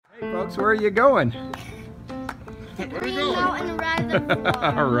folks, where are you going? To Green Mountain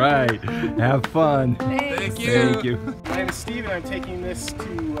Reservoir. All right, have fun. Thank you. Thank you. My name is Steve and I'm taking this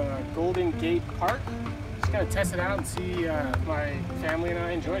to Golden Gate Park. Just gonna test it out and see if my family and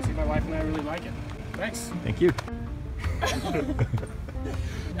I enjoy it, see if my wife and I really like it. Thanks. Thank you.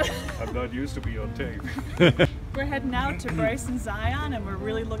 I'm not used to be on tape. We're heading out to Bryce and Zion and we're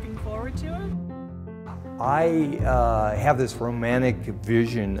really looking forward to it. I have this romantic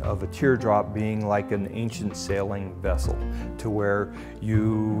vision of a teardrop being like an ancient sailing vessel, to where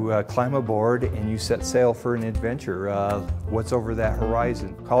you climb aboard and you set sail for an adventure. What's over that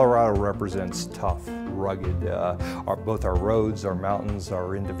horizon? Colorado represents tough, rugged, both our roads, our mountains,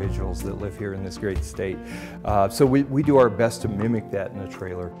 our individuals that live here in this great state. So we do our best to mimic that in a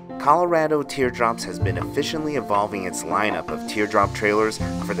trailer. Colorado Teardrops has been efficiently evolving its lineup of teardrop trailers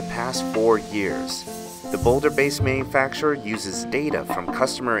for the past 4 years. The Boulder-based manufacturer uses data from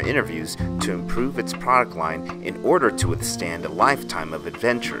customer interviews to improve its product line in order to withstand a lifetime of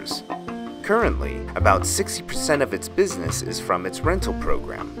adventures. Currently, about 60% of its business is from its rental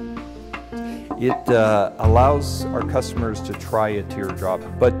program. It allows our customers to try a teardrop,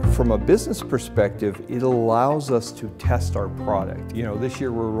 but from a business perspective, it allows us to test our product. You know, this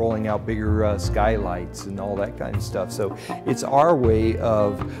year we're rolling out bigger skylights and all that kind of stuff. So it's our way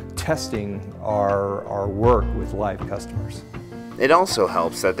of testing our work with live customers. It also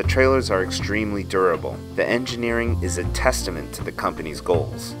helps that the trailers are extremely durable. The engineering is a testament to the company's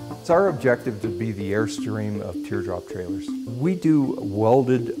goals. It's our objective to be the Airstream of teardrop trailers. We do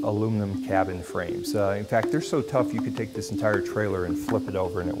welded aluminum cabin frames. In fact, they're so tough you could take this entire trailer and flip it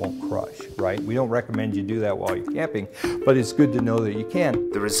over and it won't crush, right? We don't recommend you do that while you're camping, but it's good to know that you can.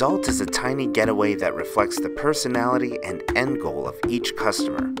 The result is a tiny getaway that reflects the personality and end goal of each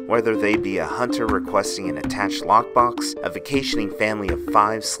customer, whether they be a hunter requesting an attached lockbox, a vacationing family of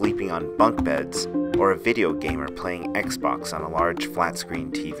 5 sleeping on bunk beds, or a video gamer playing Xbox on a large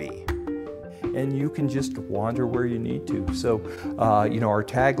flat-screen TV. And you can just wander where you need to. So, you know, our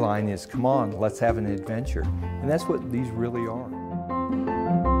tagline is, come on, let's have an adventure. And that's what these really are.